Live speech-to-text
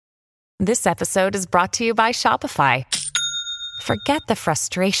This episode is brought to you by Shopify. Forget the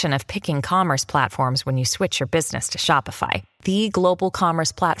frustration of picking commerce platforms when you switch your business to Shopify, the global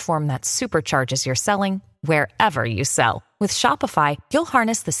commerce platform that supercharges your selling wherever you sell. With Shopify, you'll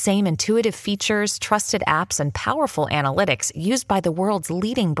harness the same intuitive features, trusted apps, and powerful analytics used by the world's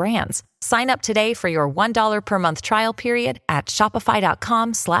leading brands. Sign up today for your $1 per month trial period at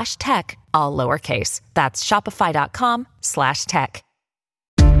shopify.com/tech, all lowercase. That's shopify.com/tech.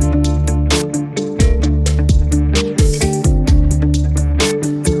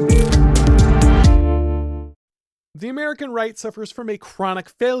 The American right suffers from a chronic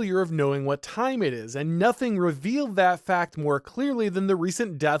failure of knowing what time it is, and nothing revealed that fact more clearly than the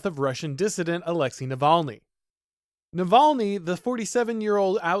recent death of Russian dissident Alexei Navalny. Navalny, the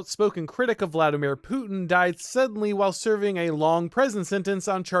 47-year-old outspoken critic of Vladimir Putin, died suddenly while serving a long prison sentence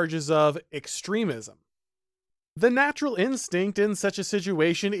on charges of extremism. The natural instinct in such a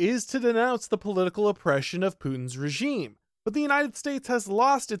situation is to denounce the political oppression of Putin's regime. But the United States has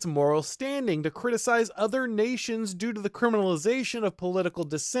lost its moral standing to criticize other nations due to the criminalization of political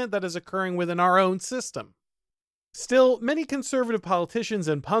dissent that is occurring within our own system. Still, many conservative politicians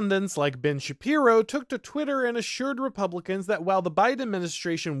and pundits like Ben Shapiro took to Twitter and assured Republicans that while the Biden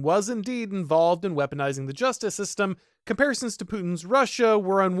administration was indeed involved in weaponizing the justice system, comparisons to Putin's Russia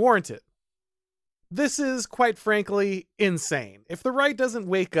were unwarranted. This is, quite frankly, insane. If the right doesn't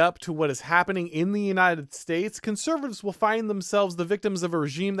wake up to what is happening in the United States, conservatives will find themselves the victims of a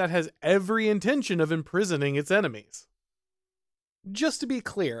regime that has every intention of imprisoning its enemies. Just to be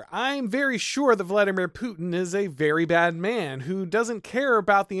clear, I'm very sure that Vladimir Putin is a very bad man who doesn't care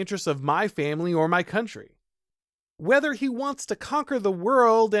about the interests of my family or my country. Whether he wants to conquer the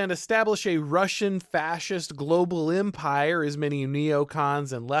world and establish a Russian fascist global empire, as many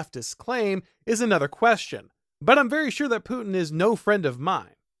neocons and leftists claim, is another question, but I'm very sure that Putin is no friend of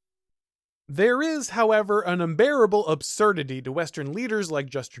mine. There is, however, an unbearable absurdity to Western leaders like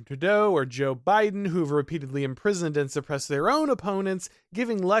Justin Trudeau or Joe Biden, who've repeatedly imprisoned and suppressed their own opponents,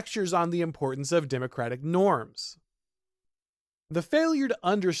 giving lectures on the importance of democratic norms. The failure to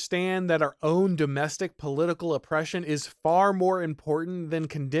understand that our own domestic political oppression is far more important than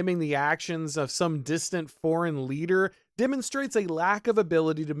condemning the actions of some distant foreign leader demonstrates a lack of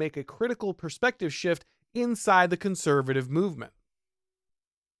ability to make a critical perspective shift inside the conservative movement.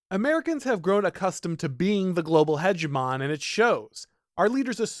 Americans have grown accustomed to being the global hegemon, and it shows. Our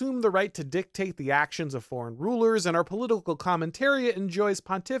leaders assume the right to dictate the actions of foreign rulers, and our political commentariat enjoys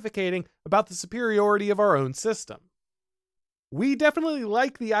pontificating about the superiority of our own system. We definitely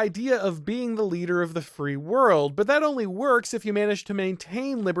like the idea of being the leader of the free world, but that only works if you manage to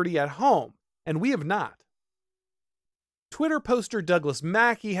maintain liberty at home, and we have not. Twitter poster Douglas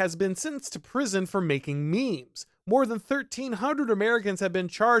Mackey has been sentenced to prison for making memes. More than 1,300 Americans have been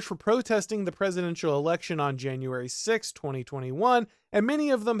charged for protesting the presidential election on January 6, 2021, and many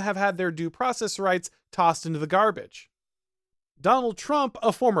of them have had their due process rights tossed into the garbage. Donald Trump,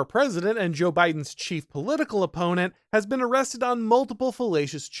 a former president and Joe Biden's chief political opponent, has been arrested on multiple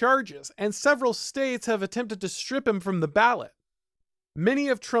fallacious charges, and several states have attempted to strip him from the ballot. Many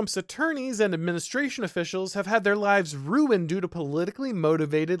of Trump's attorneys and administration officials have had their lives ruined due to politically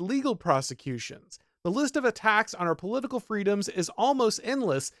motivated legal prosecutions. The list of attacks on our political freedoms is almost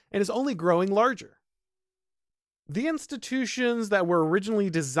endless and is only growing larger. The institutions that were originally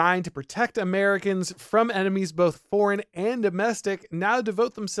designed to protect Americans from enemies both foreign and domestic now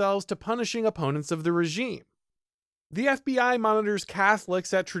devote themselves to punishing opponents of the regime. The FBI monitors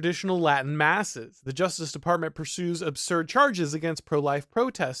Catholics at traditional Latin masses, the Justice Department pursues absurd charges against pro-life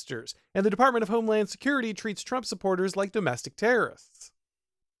protesters, and the Department of Homeland Security treats Trump supporters like domestic terrorists.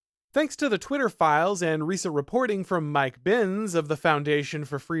 Thanks to the Twitter files and recent reporting from Mike Benz of the Foundation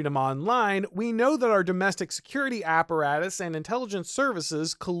for Freedom Online, we know that our domestic security apparatus and intelligence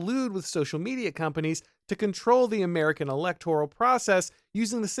services collude with social media companies to control the American electoral process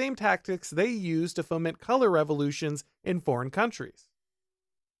using the same tactics they use to foment color revolutions in foreign countries.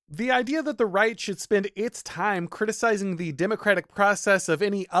 The idea that the right should spend its time criticizing the democratic process of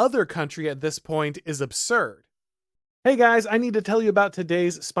any other country at this point is absurd. Hey guys, I need to tell you about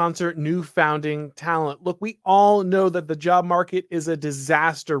today's sponsor, New Founding Talent. Look, we all know that the job market is a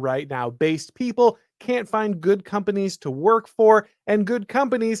disaster right now. Based people can't find good companies to work for, and good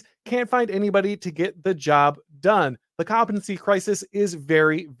companies can't find anybody to get the job done. The competency crisis is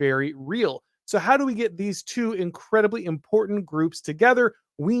very, very real. So how do we get these two incredibly important groups together?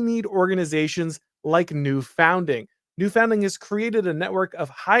 We need organizations like New Founding. New Founding has created a network of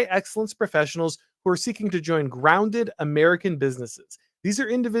high excellence professionals who are seeking to join grounded American businesses. These are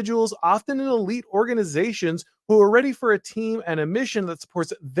individuals often in elite organizations who are ready for a team and a mission that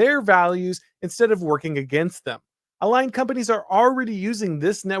supports their values instead of working against them. Aligned companies are already using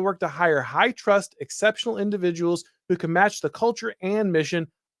this network to hire high trust, exceptional individuals who can match the culture and mission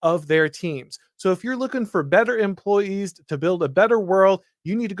of their teams. So if you're looking for better employees to build a better world,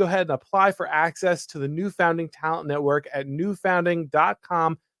 you need to go ahead and apply for access to the New Founding Talent Network at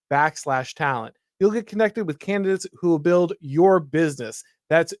newfounding.com/talent. You'll get connected with candidates who will build your business.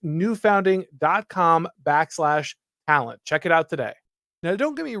 That's newfounding.com/talent. Check it out today. Now,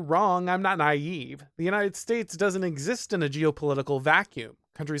 don't get me wrong, I'm not naive. The United States doesn't exist in a geopolitical vacuum.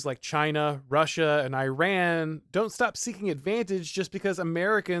 Countries like China, Russia, and Iran don't stop seeking advantage just because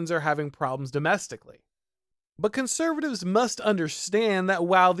Americans are having problems domestically. But conservatives must understand that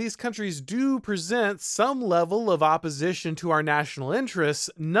while these countries do present some level of opposition to our national interests,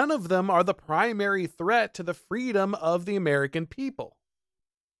 none of them are the primary threat to the freedom of the American people.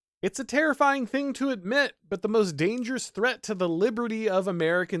 It's a terrifying thing to admit, but the most dangerous threat to the liberty of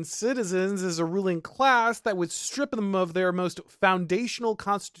American citizens is a ruling class that would strip them of their most foundational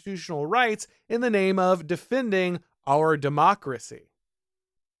constitutional rights in the name of defending our democracy.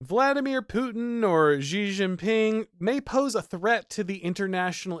 Vladimir Putin or Xi Jinping may pose a threat to the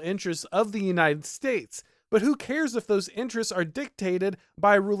international interests of the United States, but who cares if those interests are dictated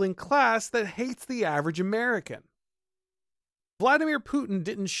by a ruling class that hates the average American? Vladimir Putin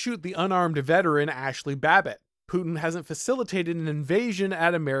didn't shoot the unarmed veteran Ashley Babbitt. Putin hasn't facilitated an invasion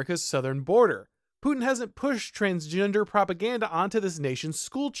at America's southern border. Putin hasn't pushed transgender propaganda onto this nation's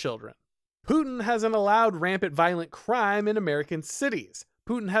schoolchildren. Putin hasn't allowed rampant violent crime in American cities.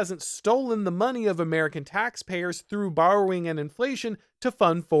 Putin hasn't stolen the money of American taxpayers through borrowing and inflation to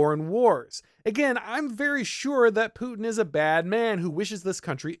fund foreign wars. Again, I'm very sure that Putin is a bad man who wishes this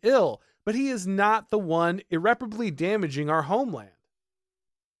country ill, but he is not the one irreparably damaging our homeland.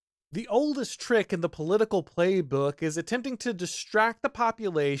 The oldest trick in the political playbook is attempting to distract the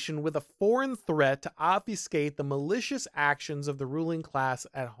population with a foreign threat to obfuscate the malicious actions of the ruling class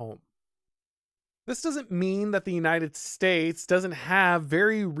at home. This doesn't mean that the United States doesn't have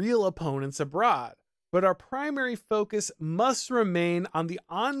very real opponents abroad, but our primary focus must remain on the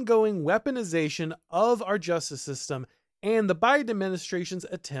ongoing weaponization of our justice system and the Biden administration's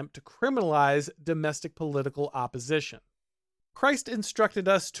attempt to criminalize domestic political opposition. Christ instructed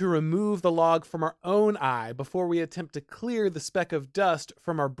us to remove the log from our own eye before we attempt to clear the speck of dust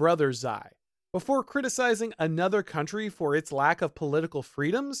from our brother's eye. Before criticizing another country for its lack of political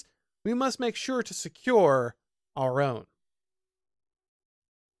freedoms, we must make sure to secure our own.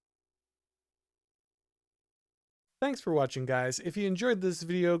 Thanks for watching, guys. If you enjoyed this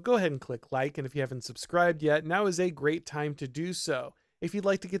video, go ahead and click like, and if you haven't subscribed yet, now is a great time to do so. If you'd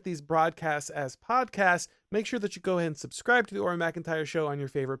like to get these broadcasts as podcasts, make sure that you go ahead and subscribe to The Orrin McIntyre Show on your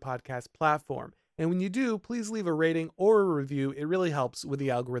favorite podcast platform. And when you do, please leave a rating or a review. It really helps with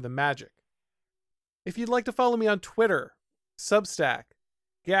the algorithm magic. If you'd like to follow me on Twitter, Substack,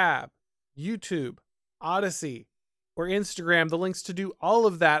 Gab, YouTube, Odyssey, or Instagram, the links to do all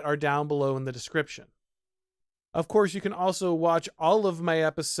of that are down below in the description. Of course, you can also watch all of my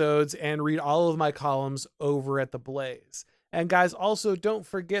episodes and read all of my columns over at The Blaze. And guys, also don't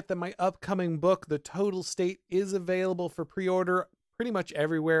forget that my upcoming book, The Total State, is available for pre-order pretty much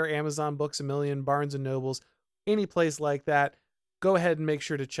everywhere. Amazon, Books A Million, Barnes & Nobles, any place like that. Go ahead and make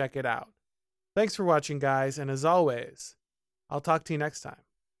sure to check it out. Thanks for watching, guys, and as always, I'll talk to you next time.